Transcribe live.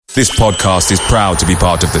This podcast is proud to be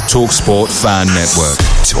part of the TalkSport Fan Network.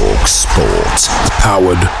 TalkSport.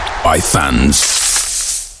 Powered by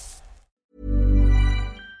fans.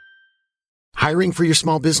 Hiring for your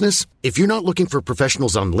small business? If you're not looking for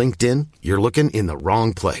professionals on LinkedIn, you're looking in the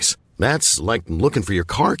wrong place. That's like looking for your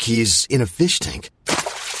car keys in a fish tank.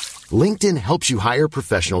 LinkedIn helps you hire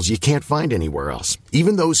professionals you can't find anywhere else,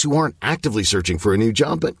 even those who aren't actively searching for a new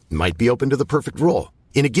job but might be open to the perfect role.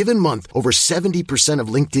 In a given month, over 70% of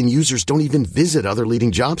LinkedIn users don't even visit other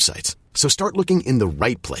leading job sites. So start looking in the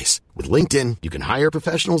right place. With LinkedIn, you can hire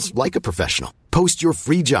professionals like a professional. Post your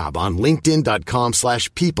free job on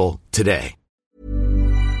linkedin.com/people today.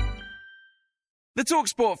 The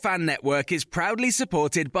TalkSport Fan Network is proudly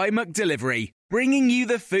supported by McDelivery, bringing you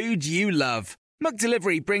the food you love.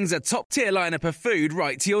 McDelivery brings a top-tier lineup of food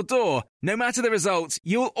right to your door. No matter the result,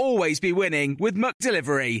 you'll always be winning with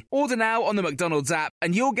McDelivery. Order now on the McDonald's app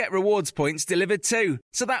and you'll get rewards points delivered too.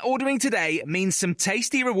 So that ordering today means some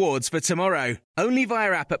tasty rewards for tomorrow. Only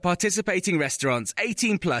via app at participating restaurants.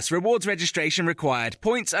 18 plus. Rewards registration required.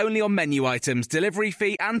 Points only on menu items. Delivery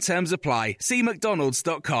fee and terms apply. See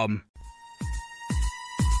mcdonalds.com.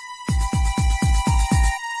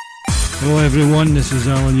 Hello everyone, this is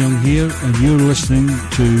Alan Young here and you're listening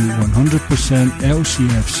to 100%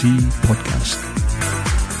 LCFC Podcast.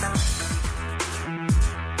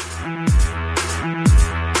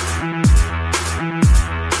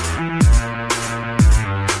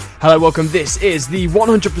 Hello, welcome. This is the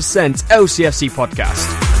 100% LCFC Podcast.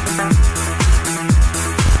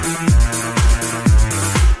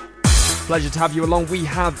 Pleasure to have you along. We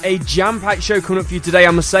have a jam-packed show coming up for you today,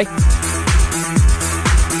 I must say.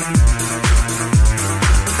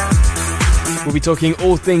 We'll be talking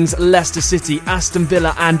all things Leicester City, Aston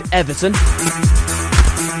Villa and Everton.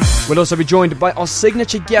 We'll also be joined by our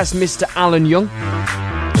signature guest, Mr. Alan Young,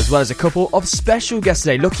 as well as a couple of special guests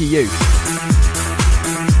today. Lucky you.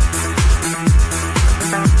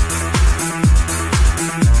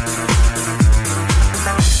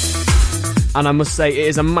 And I must say, it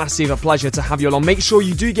is a massive pleasure to have you along. Make sure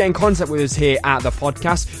you do get in contact with us here at the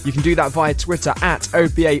podcast. You can do that via Twitter at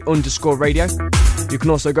OPA_radio. You can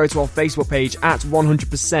also go to our Facebook page at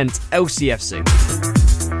 100% LCFC.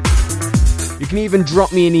 You can even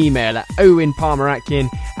drop me an email at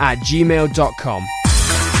owenpalmeratkin@gmail.com.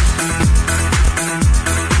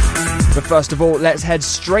 But first of all, let's head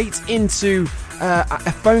straight into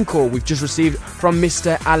a phone call we've just received from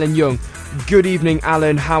Mr. Alan Young. Good evening,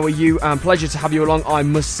 Alan. How are you? Pleasure to have you along. I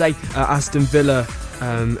must say, Aston Villa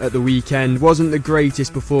at the weekend wasn't the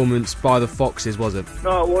greatest performance by the Foxes, was it?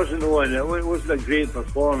 No, it wasn't the one. It wasn't a great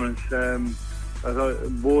performance. I thought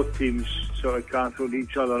both teams sort of cancelled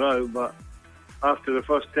each other out, but after the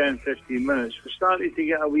first 10-15 minutes, we started to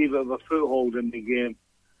get a wee bit of a foothold in the game,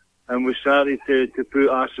 and we started to put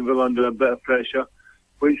Aston Villa under a bit of pressure,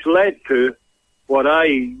 which led to what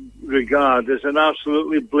I regard as an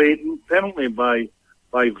absolutely blatant penalty by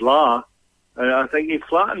Vla. I think he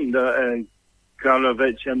flattened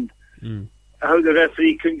Karlovic, and how the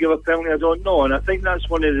referee couldn't give a penalty, I don't know. And I think that's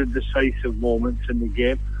one of the decisive moments in the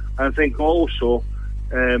game. And I think also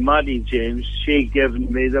Matty James, Shea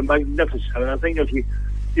Given made a magnificent. I think if you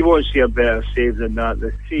won't see a better save than that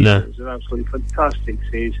this season. No. It was an absolutely fantastic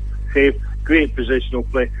save, great positional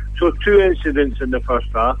play. So 2 incidents in the first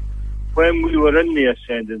half. When we were in the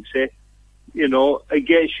ascendancy, you know, it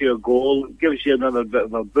gets you a goal, it gives you another bit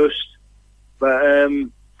of a boost, but it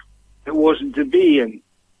wasn't to be, and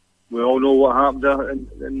we all know what happened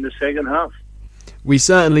in the second half. We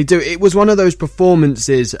certainly do. It was one of those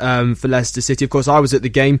performances for Leicester City. Of course, I was at the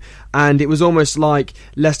game, and it was almost like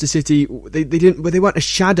Leicester City, they weren't a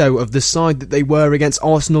shadow of the side that they were against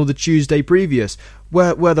Arsenal the Tuesday previous.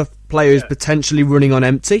 Were the players potentially running on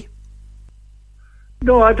empty?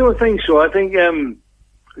 No, I don't think so. I think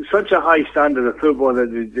such a high standard of football that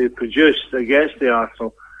they produced against the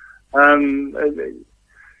Arsenal.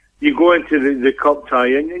 You go into the cup tie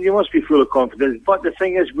and you must be full of confidence. But the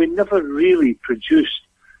thing is, we never really produced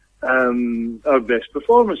our best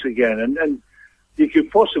performance again. And you could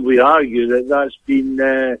possibly argue that that's been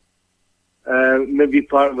maybe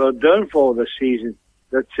part of our downfall this season.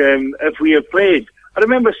 That if we had played, I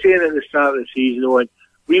remember saying at the start of the season, Owen,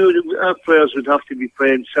 our players would have to be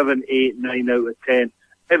playing 7, 8, 9 out of 10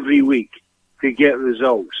 every week to get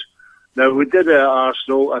results. Now, we did it at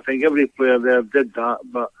Arsenal. I think every player there did that,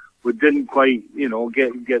 but we didn't quite,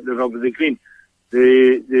 get the rub of the green.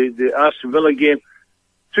 The Aston Villa game,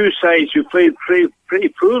 two sides who played pretty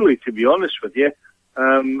poorly, to be honest with you.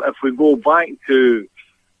 If we go back to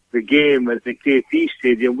the game at the KP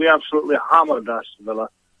Stadium, we absolutely hammered Aston Villa,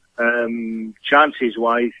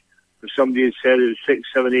 chances-wise. if somebody had said it was 6,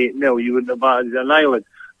 7, 8-0, you wouldn't have batted an eyelid.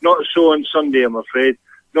 Not so on Sunday, I'm afraid.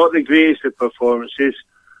 Not the greatest of performances,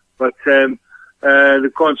 but the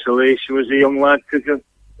consolation was the young lad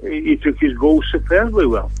he took his goal superbly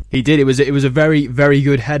well. He did. It was a very, very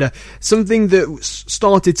good header. Something that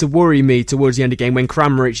started to worry me towards the end of the game when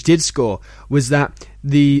Kramaric did score was that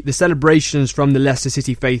the celebrations from the Leicester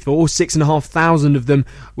City faithful, all 6,500 of them,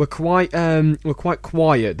 were quite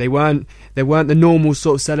quiet. They weren't the normal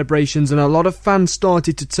sort of celebrations, and a lot of fans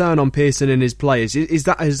started to turn on Pearson and his players. Is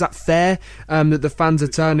that fair? That the fans are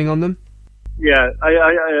turning on them? Yeah,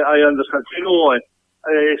 I understand. You know what?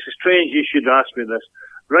 It's strange you should ask me this.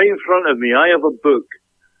 Right in front of me, I have a book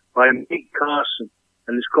by Mike Carson,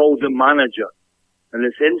 and it's called The Manager, and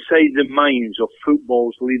it's inside the minds of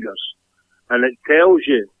football's leaders, and it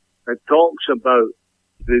talks about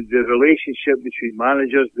the relationship between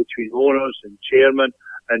managers, between owners and chairmen,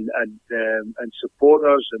 and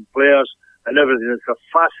supporters and players and everything. It's a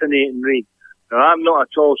fascinating read. Now, I'm not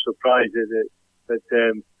at all surprised that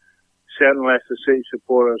certain Leicester City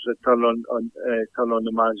supporters have turned on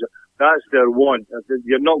the manager. That's their want.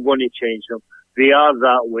 You're not going to change them. They are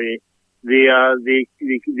that way. They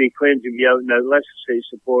claim to be out and out Leicester City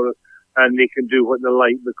supporters, and they can do what they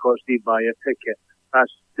like because they buy a ticket.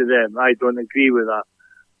 That's to them. I don't agree with that.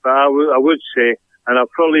 But I would say, and I'll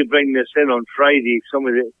probably bring this in on Friday, some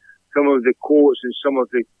of the quotes and some of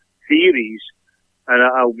the theories, and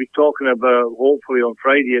I'll be talking about hopefully on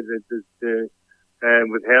Friday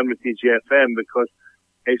with Hermitage FM, because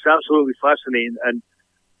it's absolutely fascinating. And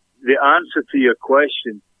the answer to your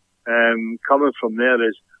question coming from there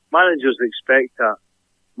is managers expect that.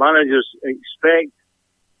 Managers expect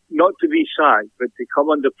not to be sacked, but to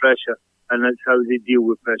come under pressure, and that's how they deal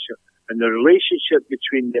with pressure. And the relationship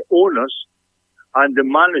between the owners and the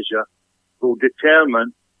manager will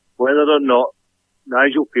determine whether or not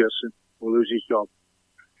Nigel Pearson will lose his job.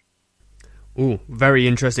 Ooh, very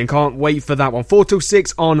interesting. Can't wait for that one. 4 till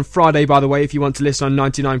 6 on Friday, by the way, if you want to listen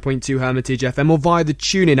on 99.2 Hermitage FM or via the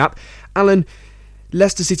TuneIn app. Alan,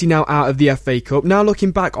 Leicester City now out of the FA Cup. Now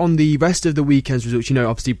looking back on the rest of the weekend's results,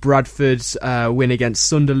 obviously Bradford's win against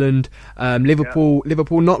Sunderland, Liverpool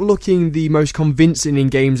not looking the most convincing in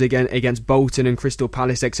games against Bolton and Crystal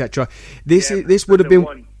Palace, etc. This would have been...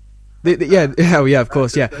 of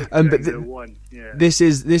course. This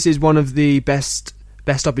is one of the best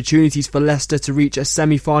opportunities for Leicester to reach a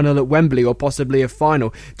semi-final at Wembley or possibly a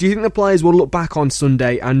final. Do you think the players will look back on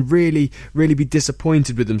Sunday and really, really be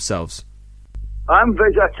disappointed with themselves? I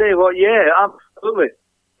tell you what, yeah, absolutely.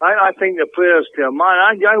 I think the players,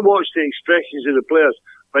 I watched the expressions of the players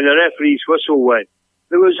when the referee's whistle went.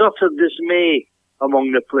 There was utter dismay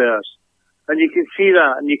among the players, and you can see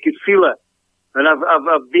that, and you can feel it. And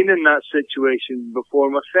I've been in that situation before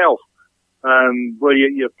myself, where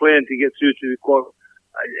you're playing to get through to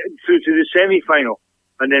the semi-final,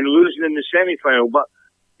 and then losing in the semi-final. But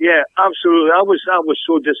yeah, absolutely, I was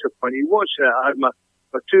so disappointed. Watching it, I had my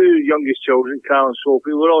two youngest children, Carl and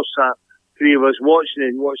Sophie. We were all sat, three of us, watching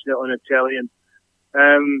it on the telly,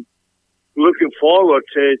 and looking forward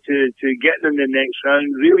to getting in the next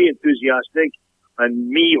round. Really enthusiastic, and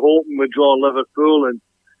me hoping we'd draw Liverpool,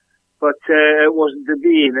 but it wasn't to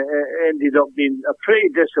be, and it ended up being a pretty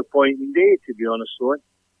disappointing day, to be honest with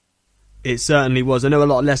you. It certainly was. I know a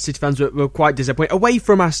lot of Leicester City fans were quite disappointed. Away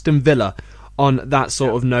from Aston Villa, on that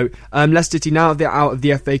sort of note, Leicester City, now they're out of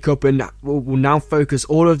the FA Cup and will now focus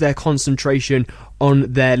all of their concentration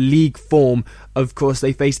on their league form. Of course,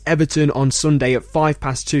 they face Everton on Sunday at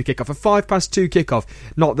 2:05 kickoff. A 2:05 kickoff,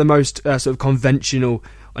 not the most sort of conventional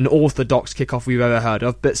and orthodox kickoff we've ever heard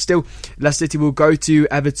of, but still, Leicester City will go to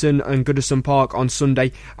Everton and Goodison Park on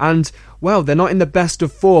Sunday, and, well, they're not in the best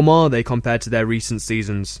of form, are they, compared to their recent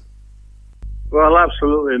seasons? Well,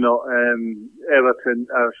 absolutely not. Everton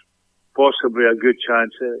are possibly a good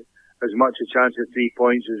chance, as much a chance at 3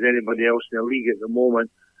 points as anybody else in the league at the moment.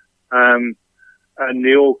 And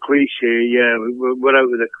the old cliche, we're out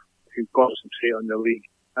with to concentrate on the league.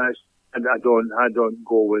 And I don't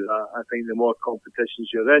go with that. I think the more competitions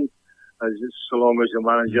you're in, so long as the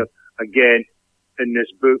manager, again, in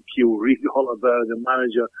this book, you'll read all about how the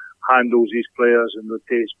manager handles his players and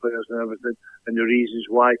rotates players and everything, and the reasons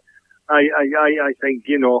why. I think,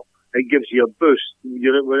 it gives you a boost.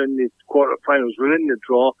 We're in the quarterfinals, we're in the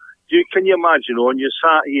draw. Can you imagine, when you're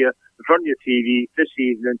sat here in front of your TV this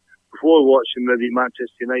evening, before watching maybe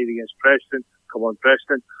Manchester United against Preston, come on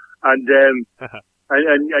Preston, and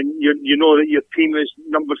you know that your team is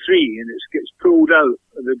number 3 and it gets pulled out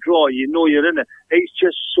of the draw, you're in it. It's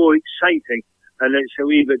just so exciting, and it's a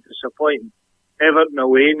wee bit disappointing. Everton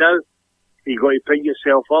away now, you've got to pick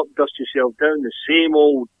yourself up, dust yourself down, the same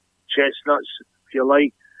old chestnuts, if you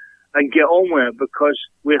like, and get on with it, because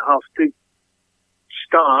we have to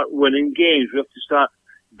start winning games. We have to start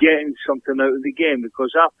getting something out of the game,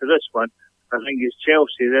 because after this one, I think it's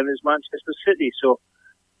Chelsea, then it's Manchester City. So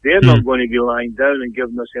they're not going to be lying down and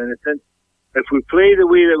giving us anything. If we play the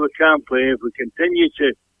way that we can play, if we continue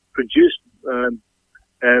to produce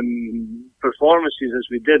performances as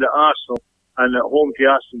we did at Arsenal and at home to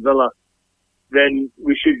Aston Villa, then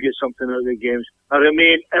we should get something out of the games. I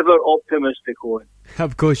remain ever optimistic, Owen.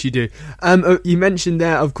 Of course you do. You mentioned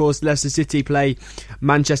there, of course, Leicester City play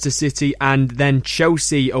Manchester City and then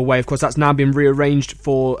Chelsea away. Of course, that's now been rearranged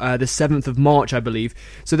for the 7th of March, I believe.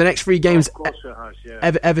 So the next 3 games, of course it has,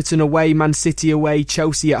 yeah. Everton away, Man City away,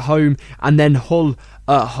 Chelsea at home, and then Hull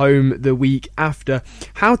at home the week after.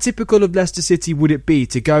 How typical of Leicester City would it be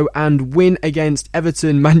to go and win against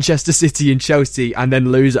Everton, Manchester City and Chelsea and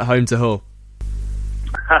then lose at home to Hull?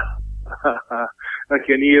 I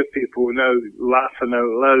can hear people now laughing out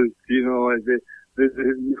loud, you know,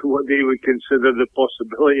 what they would consider the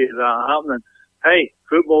possibility of that happening. Hey,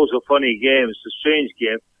 football's a funny game. It's a strange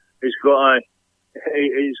game. It's got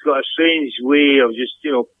a strange way of just,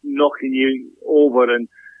 you know, knocking you over and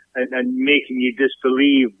making you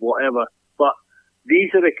disbelieve whatever. But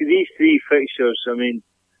these 3 fixtures, I mean,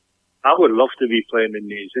 I would love to be playing in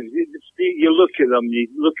these. You look at them, you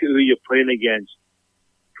look at who you're playing against,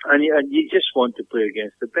 and you just want to play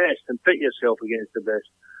against the best and pit yourself against the best.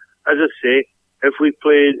 As I say, if we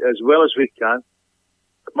play as well as we can,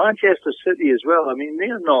 Manchester City as well, I mean,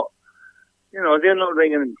 they're not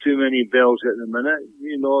ringing too many bells at the minute.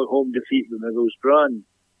 You know, home defeat with Middlesbrough and,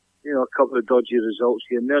 you know, a couple of dodgy results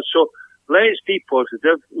here and there. So let's be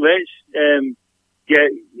positive. Let's get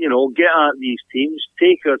at these teams,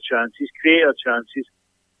 take our chances, create our chances,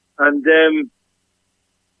 and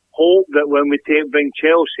hope that when we bring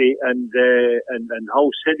Chelsea and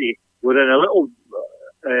Hull City, we're in a little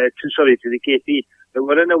to the KP, that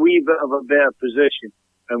we're in a wee bit of a better position,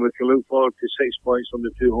 and we can look forward to 6 points from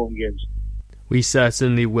the 2 home games. We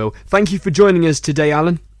certainly will. Thank you for joining us today,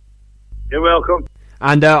 Alan. You're welcome.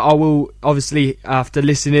 And I will, obviously, after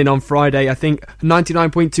listening on Friday, I think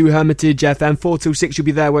 99.2 Hermitage FM, 4 till 6, you'll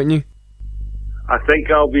be there, won't you? I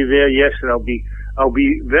think I'll be there, yes, and I'll be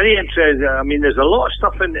very interested. I mean, there's a lot of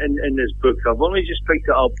stuff in this book. I've only just picked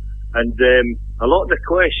it up, and a lot of the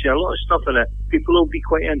question, a lot of stuff in it, people will be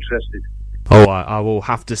quite interested. Oh, I will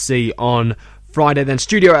have to see on Friday then.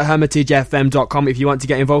 studio@hermitagefm.com if you want to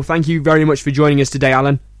get involved. Thank you very much for joining us today,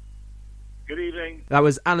 Alan. Good evening. That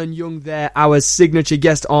was Alan Young there, our signature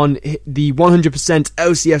guest on the 100%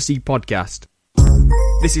 LCFC podcast.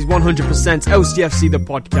 This is 100% LCFC the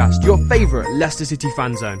podcast, your favourite Leicester City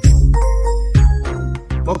fan zone.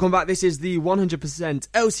 Welcome back. This is the 100%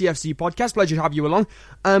 LCFC podcast. Pleasure to have you along.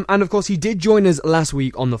 And of course, he did join us last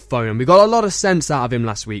week on the phone, and we got a lot of sense out of him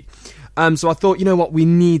last week. So I thought, you know what, we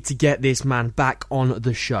need to get this man back on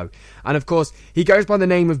the show. And of course, he goes by the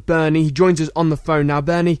name of Bernie. He joins us on the phone now.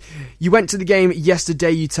 Bernie, you went to the game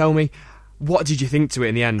yesterday, you tell me. What did you think to it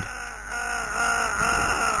in the end?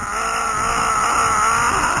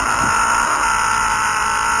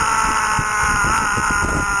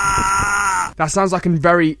 That sounds like a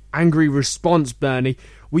very angry response, Bernie.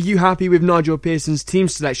 Were you happy with Nigel Pearson's team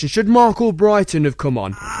selection? Should Mark Albrighton have come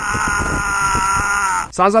on?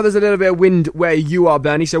 Sounds like there's a little bit of wind where you are,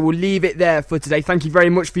 Bernie, so we'll leave it there for today. Thank you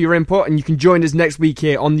very much for your input, and you can join us next week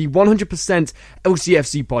here on the 100%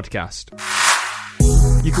 LCFC podcast.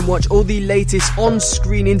 You can watch all the latest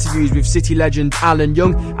on-screen interviews with City legend Alan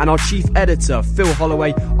Young and our chief editor Phil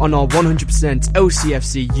Holloway on our 100%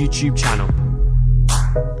 LCFC YouTube channel.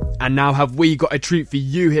 And now have we got a treat for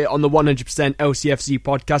you here on the 100% LCFC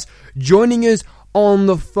podcast. Joining us on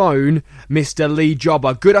the phone, Mr. Lee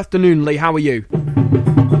Jobber. Good afternoon, Lee. How are you?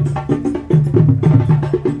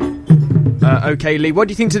 Okay, Lee. What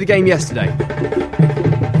do you think to the game yesterday?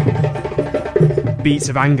 Beats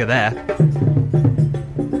of anger there.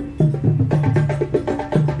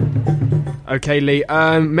 Okay, Lee.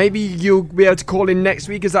 Maybe you'll be able to call in next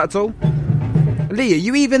week. Is that all? Lee, are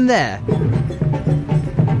you even there?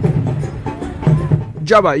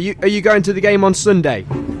 Jobber, are you going to the game on Sunday?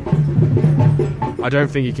 I don't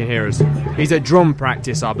think he can hear us. He's at drum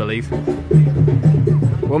practice, I believe.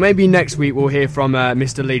 Well, maybe next week we'll hear from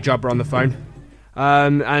Mr. Lee Jobber on the phone.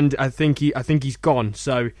 And I think he's gone.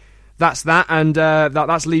 So that's that, and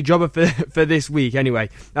that's Lee Jobber for this week anyway.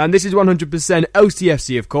 And this is 100%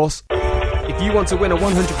 LCFC, of course. If you want to win a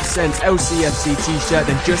 100% LCFC t-shirt,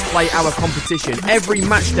 then just play our competition every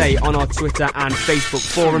match day on our Twitter and Facebook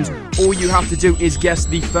forums. All you have to do is guess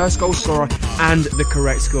the first goal scorer and the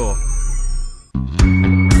correct score.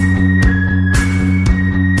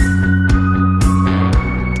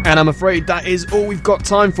 And I'm afraid that is all we've got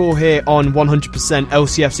time for here on 100%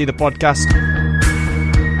 LCFC, the podcast.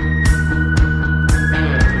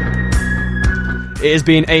 It has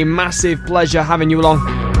been a massive pleasure having you along,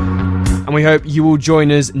 and we hope you will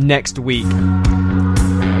join us next week.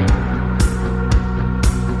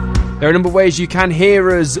 There are a number of ways you can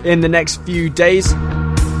hear us in the next few days.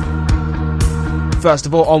 First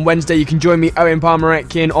of all, on Wednesday, you can join me, Owen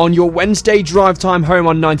Palmer-Etkin, on your Wednesday drive time home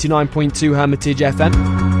on 99.2 Hermitage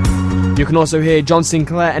FM. You can also hear John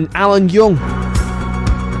Sinclair and Alan Young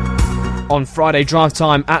on Friday drive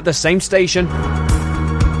time at the same station.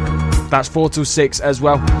 That's 4 till 6 as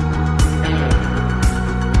well.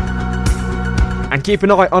 And keep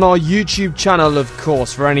an eye on our YouTube channel, of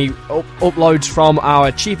course, for any uploads from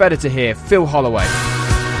our chief editor here, Phil Holloway.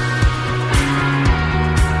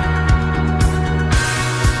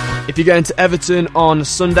 If you're going to Everton on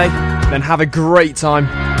Sunday, then have a great time.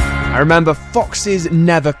 And remember, Foxes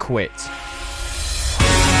never quit.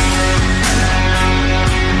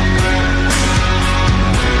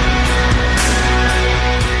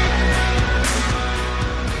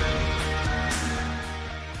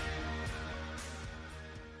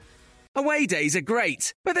 Away days are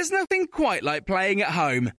great, but there's nothing quite like playing at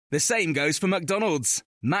home. The same goes for McDonald's.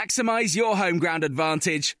 Maximise your home ground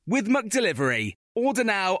advantage with McDelivery. Order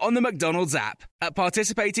now on the McDonald's app. At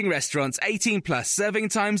participating restaurants, 18 plus, serving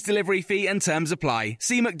times, delivery fee and terms apply.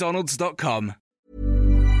 See mcdonalds.com.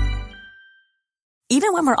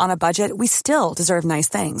 Even when we're on a budget, we still deserve nice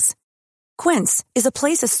things. Quince is a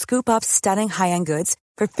place to scoop up stunning high-end goods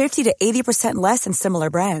for 50 to 80% less than similar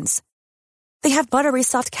brands. They have buttery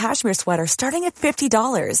soft cashmere sweaters starting at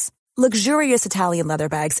 $50, luxurious Italian leather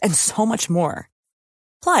bags, and so much more.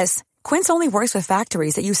 Plus, Quince only works with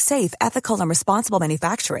factories that use safe, ethical, and responsible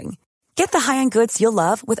manufacturing. Get the high-end goods you'll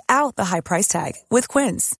love without the high price tag with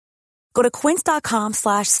Quince. Go to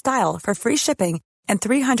quince.com/style for free shipping and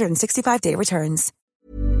 365-day returns.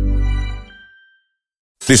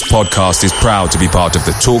 This podcast is proud to be part of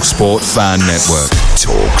the TalkSport Fan Network.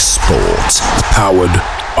 TalkSport.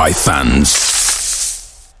 Powered by fans.